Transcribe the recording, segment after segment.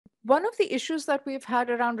One of the issues that we've had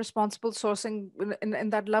around responsible sourcing in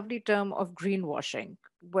that lovely term of greenwashing,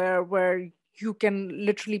 where you can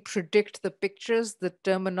literally predict the pictures, the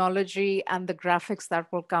terminology, and the graphics that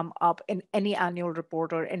will come up in any annual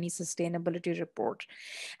report or any sustainability report.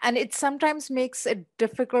 And it sometimes makes it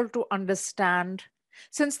difficult to understand.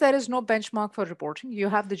 Since there is no benchmark for reporting, you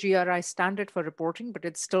have the GRI standard for reporting, but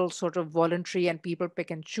it's still sort of voluntary and people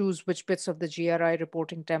pick and choose which bits of the GRI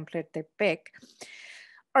reporting template they pick.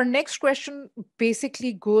 Our next question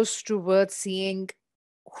basically goes towards seeing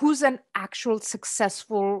who's an actual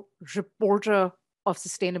successful reporter of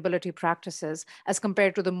sustainability practices as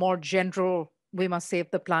compared to the more general, we must save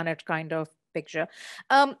the planet kind of picture.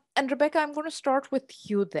 And Rebecca, I'm going to start with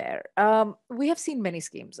you there. We have seen many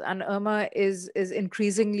schemes, and IRMA is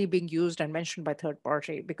increasingly being used and mentioned by third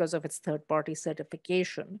party because of its third party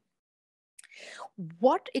certification.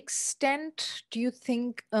 What extent do you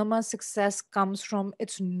think IRMA's success comes from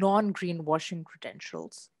its non-greenwashing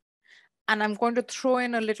credentials? And I'm going to throw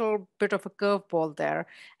in a little bit of a curveball there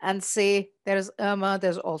and say there's IRMA,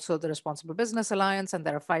 there's also the Responsible Business Alliance, and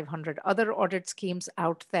there are 500 other audit schemes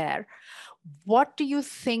out there. What do you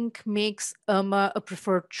think makes IRMA a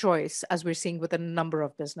preferred choice, as we're seeing with a number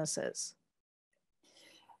of businesses?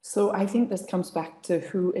 So I think this comes back to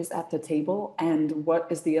who is at the table and what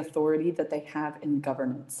is the authority that they have in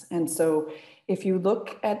governance. And so if you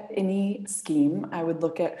look at any scheme, I would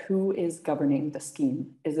look at who is governing the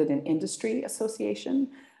scheme. Is it an industry association?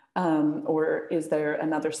 Or is there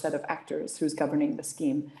another set of actors who's governing the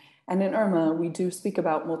scheme? And in IRMA, we do speak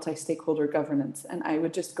about multi-stakeholder governance. And I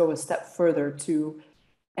would just go a step further to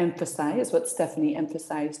emphasize what Stephanie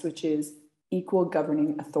emphasized, which is equal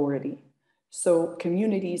governing authority. So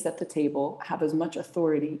communities at the table have as much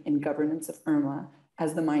authority in governance of IRMA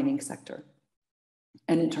as the mining sector.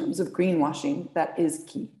 And in terms of greenwashing, that is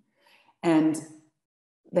key. And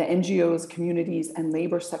the NGOs, communities, and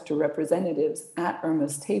labor sector representatives at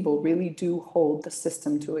IRMA's table really do hold the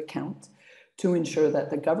system to account to ensure that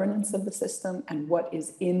the governance of the system and what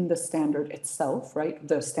is in the standard itself, right?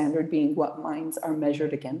 The standard being what mines are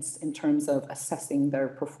measured against in terms of assessing their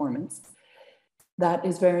performance, that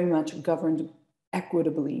is very much governed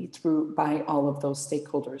equitably by all of those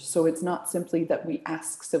stakeholders. So it's not simply that we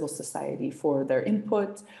ask civil society for their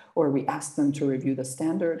input or we ask them to review the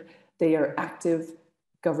standard. They are active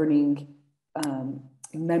governing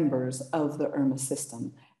members of the IRMA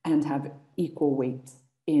system and have equal weight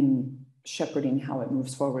in shepherding how it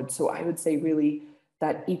moves forward. So I would say really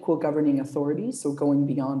that equal governing authority, so going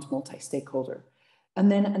beyond multi-stakeholder. And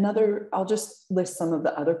then I'll just list some of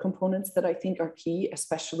the other components that I think are key,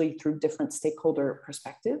 especially through different stakeholder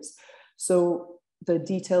perspectives. So the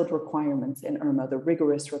detailed requirements in IRMA, the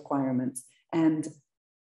rigorous requirements, and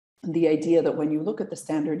the idea that when you look at the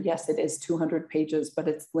standard, yes, it is 200 pages, but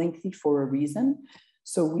it's lengthy for a reason.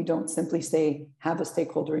 So we don't simply say, have a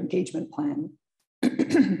stakeholder engagement plan.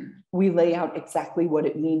 We lay out exactly what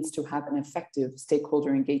it means to have an effective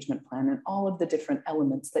stakeholder engagement plan and all of the different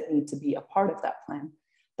elements that need to be a part of that plan.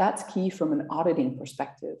 That's key from an auditing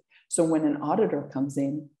perspective. So when an auditor comes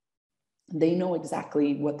in, they know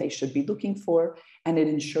exactly what they should be looking for, and it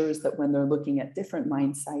ensures that when they're looking at different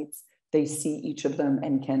mine sites, they see each of them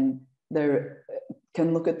and can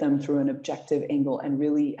look at them through an objective angle and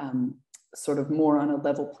really sort of more on a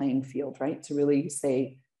level playing field, right? To really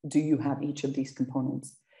say, do you have each of these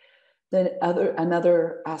components?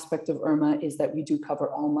 Another aspect of IRMA is that we do cover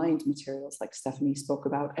all mined materials, like Stephanie spoke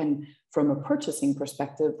about. And from a purchasing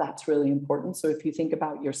perspective, that's really important. So if you think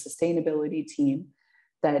about your sustainability team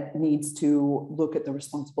that needs to look at the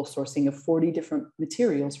responsible sourcing of 40 different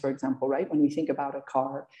materials, for example, right? When we think about a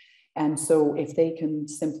car. And so if they can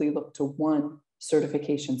simply look to one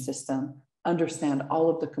certification system, understand all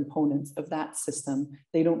of the components of that system,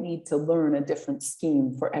 they don't need to learn a different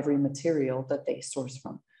scheme for every material that they source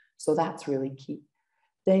from. So that's really key.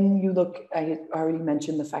 Then you look, I already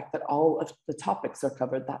mentioned the fact that all of the topics are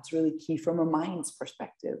covered. That's really key from a mine's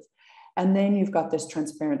perspective. And then you've got this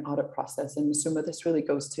transparent audit process. And Masuma, this really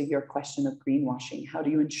goes to your question of greenwashing. How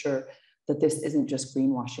do you ensure that this isn't just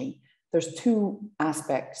greenwashing? There's two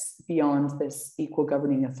aspects beyond this equal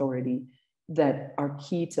governing authority that are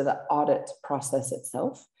key to the audit process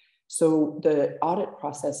itself. So the audit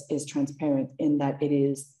process is transparent in that it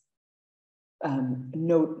is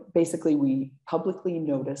basically we publicly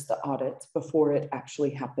notice the audit before it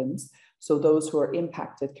actually happens. So those who are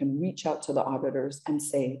impacted can reach out to the auditors and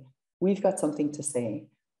say, we've got something to say.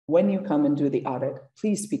 When you come and do the audit,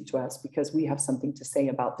 please speak to us because we have something to say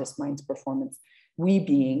about this mine's performance. We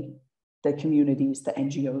being the communities, the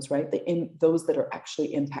NGOs, right? Those that are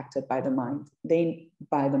actually impacted by the mine. They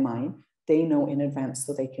they know in advance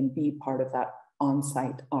so they can be part of that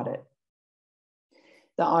on-site audit.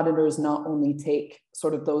 The auditors not only take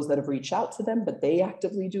sort of those that have reached out to them, but they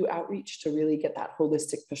actively do outreach to really get that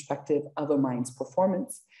holistic perspective of a mine's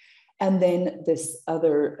performance. And then this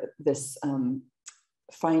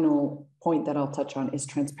final point that I'll touch on is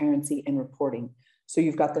transparency and reporting. So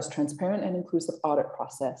you've got this transparent and inclusive audit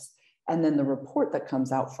process, and then the report that comes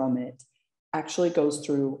out from it actually goes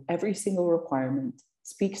through every single requirement,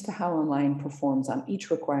 speaks to how a mine performs on each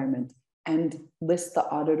requirement, and lists the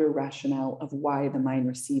auditor rationale of why the mine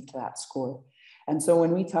received that score. And so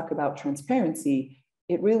when we talk about transparency,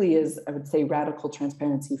 it really is, I would say, radical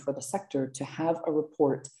transparency for the sector to have a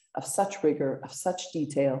report of such rigor, of such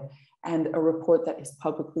detail, and a report that is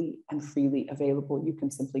publicly and freely available. You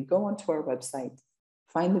can simply go onto our website,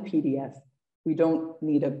 find the PDF. We don't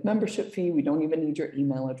need a membership fee. We don't even need your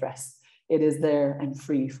email address. It is there and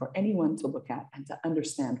free for anyone to look at and to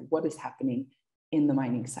understand what is happening in the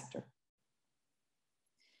mining sector.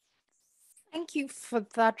 Thank you for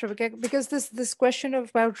that, Rebecca, because this question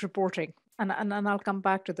about reporting, and I'll come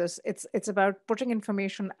back to this, it's about putting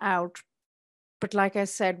information out. But like I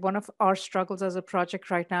said, one of our struggles as a project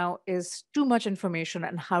right now is too much information,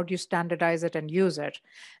 and how do you standardize it and use it,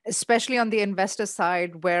 especially on the investor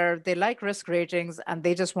side where they like risk ratings and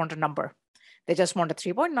they just want a number. They just want a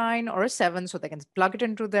 3.9 or a 7 so they can plug it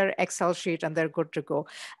into their Excel sheet and they're good to go.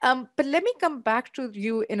 But let me come back to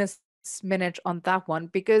you in a minute on that one,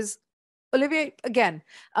 because Olivier, again,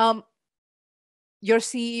 your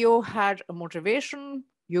CEO had a motivation,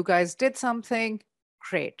 you guys did something,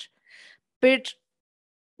 great. But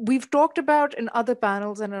we've talked about in other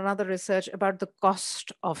panels and in other research about the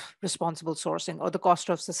cost of responsible sourcing or the cost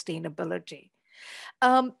of sustainability.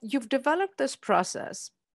 You've developed this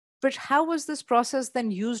process, but how was this process then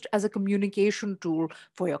used as a communication tool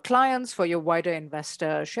for your clients, for your wider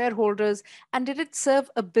investor shareholders? And did it serve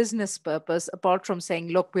a business purpose apart from saying,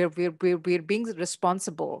 look, we're being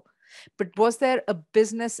responsible? But was there a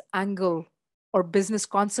business angle or business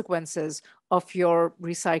consequences of your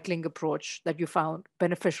recycling approach that you found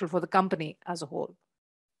beneficial for the company as a whole?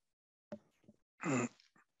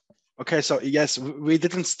 Okay, so yes, we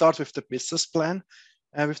didn't start with the business plan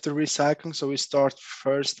with the recycling. So we start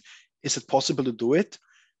first, is it possible to do it?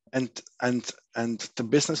 And the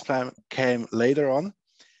business plan came later on.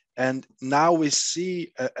 And now we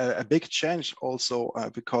see a big change also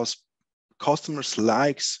because customers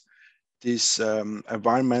likes this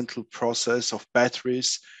environmental process of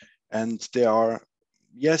batteries, and they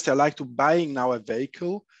like to buying now a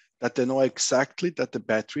vehicle that they know exactly that the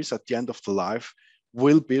batteries at the end of the life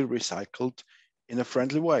will be recycled in a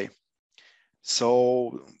friendly way.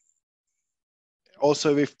 So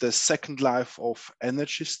also with the second life of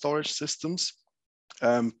energy storage systems,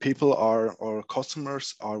 people or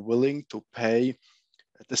customers are willing to pay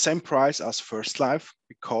the same price as first life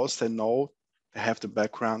because they know they have the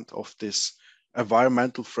background of this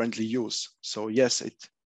environmental friendly use. So yes, it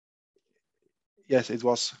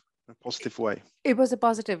was a positive way. It was a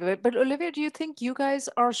positive way. But Olivia, do you think you guys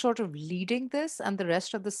are sort of leading this and the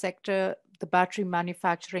rest of the sector, the battery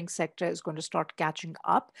manufacturing sector, is going to start catching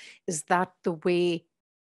up? Is that the way?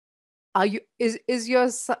 Are you is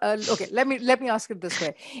yours okay, let me ask it this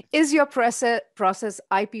way. Is your process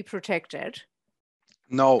IP protected?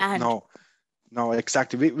 No,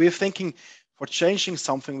 exactly. We're thinking for changing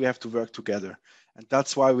something, we have to work together. And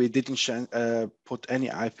that's why we didn't put any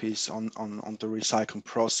IPs on the recycling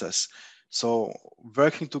process. So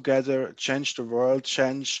working together, change the world,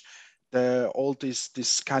 change all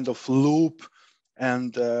this kind of loop.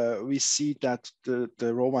 And we see that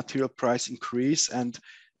the raw material price increase, and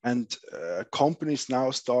companies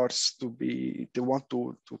now they want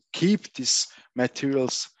to keep these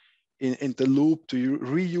materials in the loop, to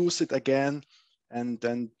reuse it again, and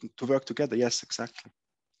then to work together. Yes, exactly.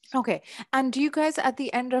 Okay. And do you guys at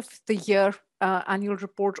the end of the year annual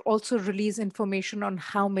report also release information on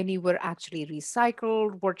how many were actually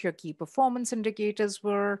recycled, what your key performance indicators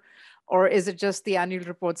were? Or is it just the annual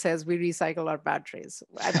report says we recycle our batteries?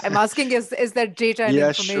 I'm asking, is there data and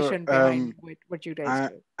information behind what you guys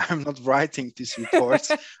do? I'm not writing these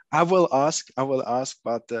reports. I will ask,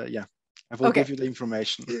 but I will give you the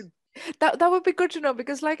information. That would be good to know,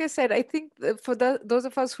 because like I said, I think for those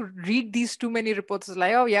of us who read these too many reports, it's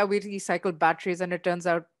like, oh yeah, we recycled batteries, and it turns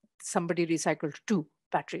out somebody recycled 2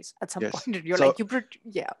 batteries at some point, and you're like,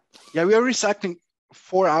 yeah, we are recycling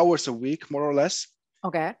 4 hours a week, more or less.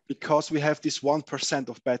 Okay. Because we have this 1%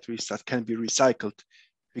 of batteries that can be recycled,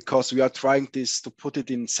 because we are trying to put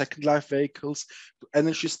it in second life vehicles, to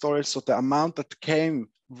energy storage. So the amount that came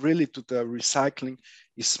really to the recycling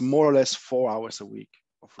is more or less 4 hours a week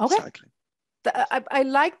of recycling. I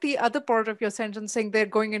like the other part of your sentence saying they're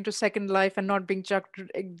going into second life and not being chucked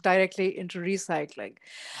directly into recycling.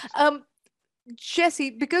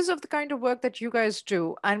 Jesse, because of the kind of work that you guys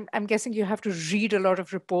do, I'm guessing you have to read a lot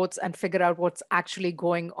of reports and figure out what's actually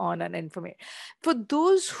going on and information. For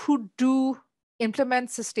those who do implement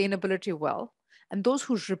sustainability well and those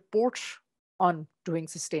who report on doing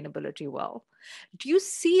sustainability well, do you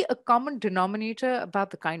see a common denominator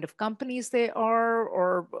about the kind of companies they are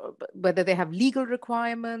or whether they have legal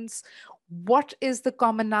requirements? What is the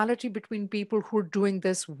commonality between people who are doing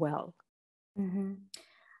this well?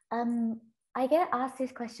 Mm-hmm. I get asked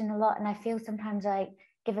this question a lot, and I feel sometimes I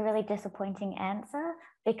give a really disappointing answer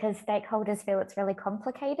because stakeholders feel it's really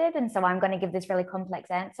complicated. And so I'm going to give this really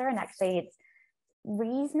complex answer, and actually it's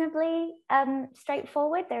reasonably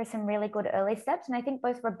straightforward. There are some really good early steps. And I think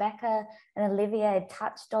both Rebecca and Olivia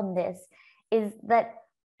touched on this, is that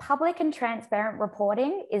public and transparent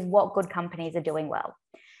reporting is what good companies are doing well.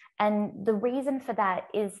 And the reason for that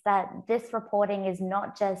is that this reporting is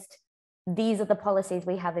not just these are the policies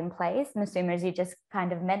we have in place, Masuma, as you just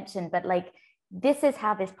kind of mentioned, but like, this is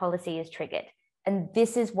how this policy is triggered, and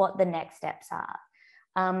this is what the next steps are.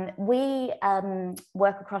 We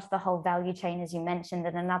work across the whole value chain, as you mentioned,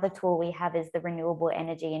 and another tool we have is the Renewable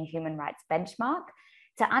Energy and Human Rights Benchmark.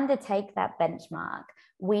 To undertake that benchmark,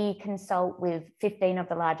 we consult with 15 of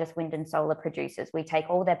the largest wind and solar producers. We take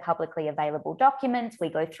all their publicly available documents, we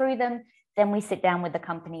go through them, then we sit down with the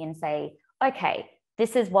company and say, okay,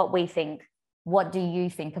 this is what we think. What do you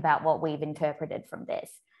think about what we've interpreted from this?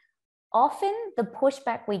 Often the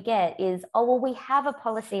pushback we get is, oh, well, we have a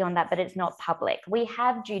policy on that, but it's not public. We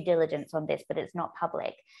have due diligence on this, but it's not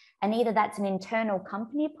public. And either that's an internal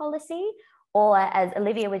company policy, or as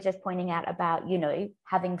Olivia was just pointing out about, you know,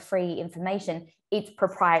 having free information, it's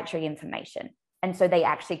proprietary information. And so they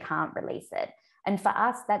actually can't release it. And for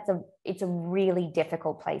us, it's a really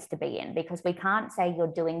difficult place to be in, because we can't say you're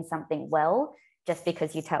doing something well just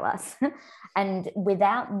because you tell us. And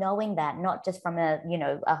without knowing that, not just from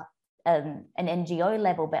an NGO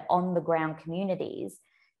level, but on the ground communities,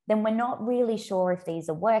 then we're not really sure if these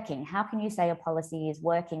are working. How can you say a policy is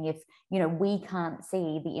working if, you know, we can't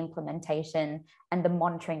see the implementation and the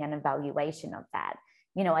monitoring and evaluation of that?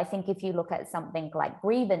 You know, I think if you look at something like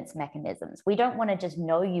grievance mechanisms, we don't want to just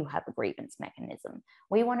know you have a grievance mechanism.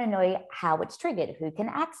 We want to know how it's triggered, who can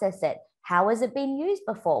access it, how has it been used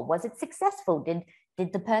before? Was it successful?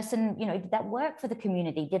 Did the person, you know, did that work for the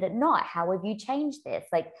community? Did it not? How have you changed this?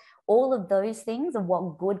 Like, all of those things are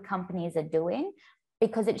what good companies are doing,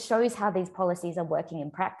 because it shows how these policies are working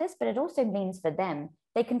in practice, but it also means for them,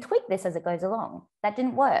 they can tweak this as it goes along. That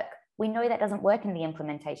didn't work. We know that doesn't work in the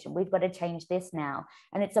implementation. We've got to change this now.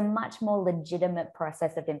 And it's a much more legitimate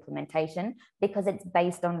process of implementation because it's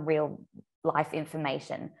based on real life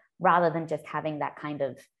information rather than just having that kind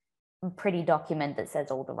of pretty document that says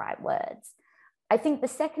all the right words. I think the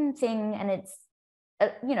second thing, and it's,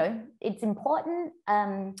 it's important,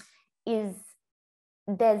 is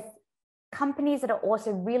there's companies that are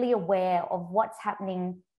also really aware of what's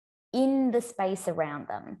happening in the space around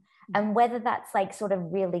them. And whether that's like sort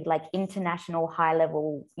of really like international high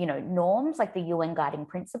level, norms like the UN guiding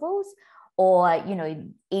principles, or,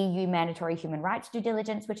 EU mandatory human rights due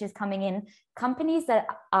diligence, which is coming in, companies that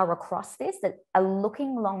are across this, that are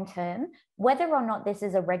looking long-term, whether or not this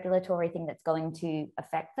is a regulatory thing that's going to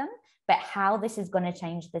affect them, but how this is going to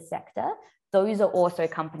change the sector, those are also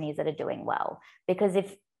companies that are doing well. Because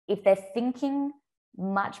if they're thinking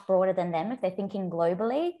much broader than them, if they're thinking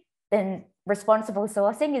globally, then responsible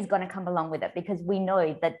sourcing is going to come along with it, because we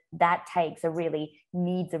know that that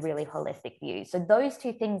needs a really holistic view. So those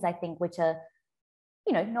two things, I think, which are,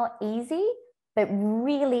 not easy, but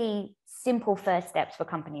really simple first steps for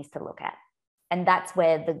companies to look at. And that's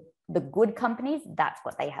where the good companies, that's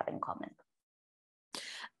what they have in common.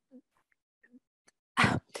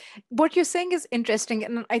 What you're saying is interesting.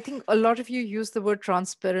 And I think a lot of you use the word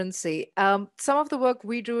transparency. Some of the work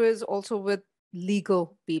we do is also with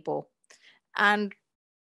legal people. And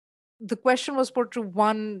the question was put to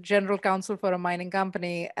one general counsel for a mining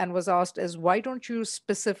company and was asked is, why don't you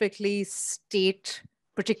specifically state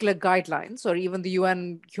particular guidelines or even the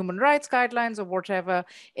UN human rights guidelines or whatever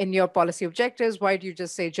in your policy objectives? Why do you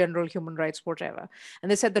just say general human rights, whatever?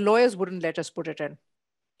 And they said the lawyers wouldn't let us put it in.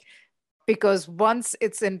 Because once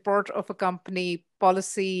it's in part of a company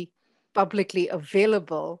policy publicly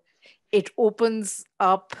available, it opens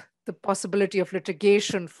up the possibility of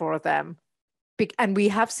litigation for them. And we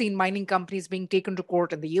have seen mining companies being taken to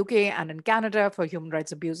court in the UK and in Canada for human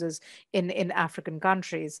rights abuses in African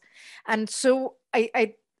countries. And so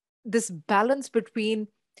this balance between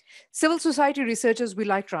civil society researchers, we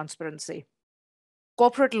like transparency.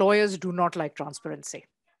 corporate lawyers do not like transparency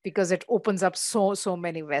because it opens up so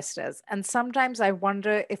many vistas. And sometimes I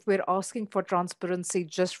wonder if we're asking for transparency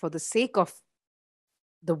just for the sake of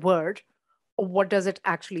the word, or what does it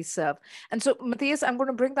actually serve? And so, Matthias, I'm going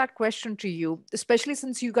to bring that question to you, especially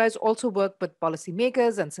since you guys also work with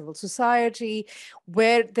policymakers and civil society,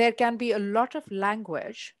 where there can be a lot of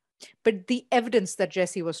language, but the evidence that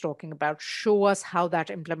Jesse was talking about show us how that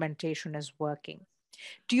implementation is working.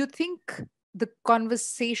 Do you think the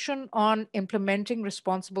conversation on implementing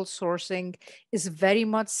responsible sourcing is very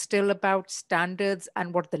much still about standards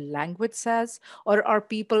and what the language says? Or are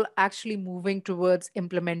people actually moving towards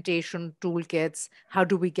implementation toolkits? How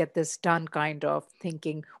do we get this done kind of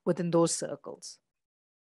thinking within those circles?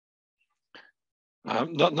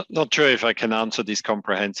 I'm not sure if I can answer this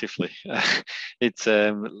comprehensively. It's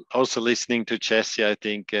also listening to Jessie. I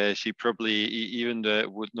think she probably even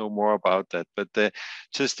would know more about that. But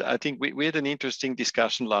just I think we had an interesting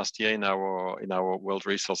discussion last year in our World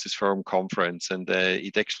Resources Forum conference, and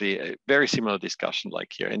it actually a very similar discussion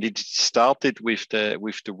like here. And it started with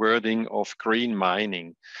the wording of green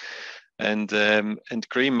mining, and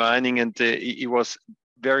green mining, and it was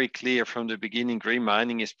very clear from the beginning, green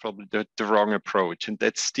mining is probably the wrong approach. And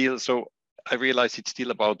that's still, so I realize it's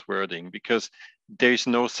still about wording, because there is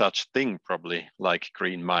no such thing probably like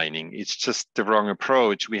green mining. It's just the wrong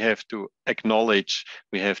approach. We have to acknowledge,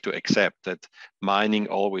 we have to accept that mining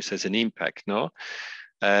always has an impact, no?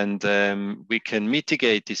 And we can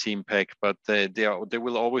mitigate this impact, but there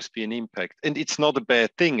will always be an impact, and it's not a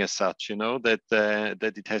bad thing as such, you know, that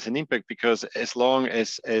it has an impact, because as long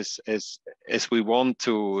as we want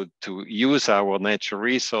to use our natural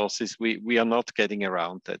resources, we are not getting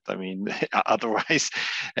around that. I mean, otherwise,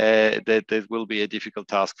 that will be a difficult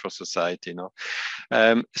task for society, you know.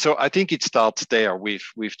 So I think it starts there with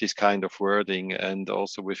this kind of wording, and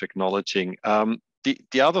also with acknowledging.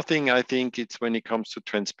 The other thing I think it's when it comes to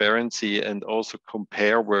transparency and also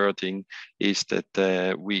compare wording is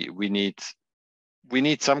that we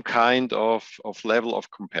need some kind of level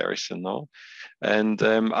of comparison, no? And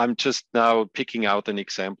I'm just now picking out an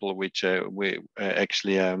example which we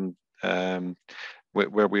actually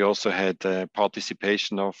where we also had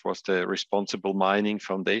participation of, was the Responsible Mining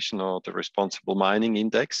Foundation, or the Responsible Mining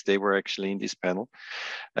Index. They were actually in this panel.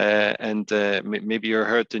 And maybe you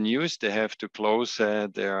heard the news, they have to close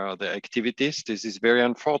their activities. This is very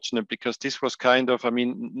unfortunate, because this was kind of, I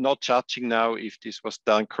mean, not judging now if this was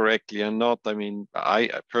done correctly or not. I mean, I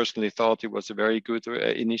personally thought it was a very good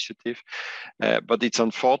initiative, but it's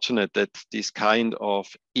unfortunate that this kind of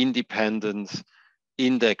independent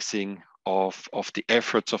indexing of the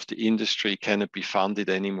efforts of the industry cannot be funded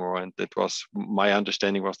anymore. And that was my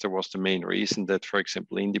understanding, was there was the main reason that, for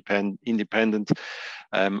example, independent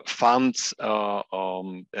funds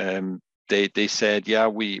they said, yeah,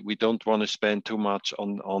 we don't want to spend too much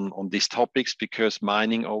on these topics, because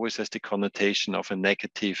mining always has the connotation of a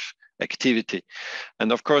negative activity.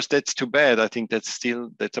 And of course, that's too bad. I think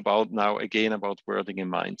that's about now again about wording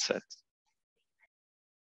and mindset.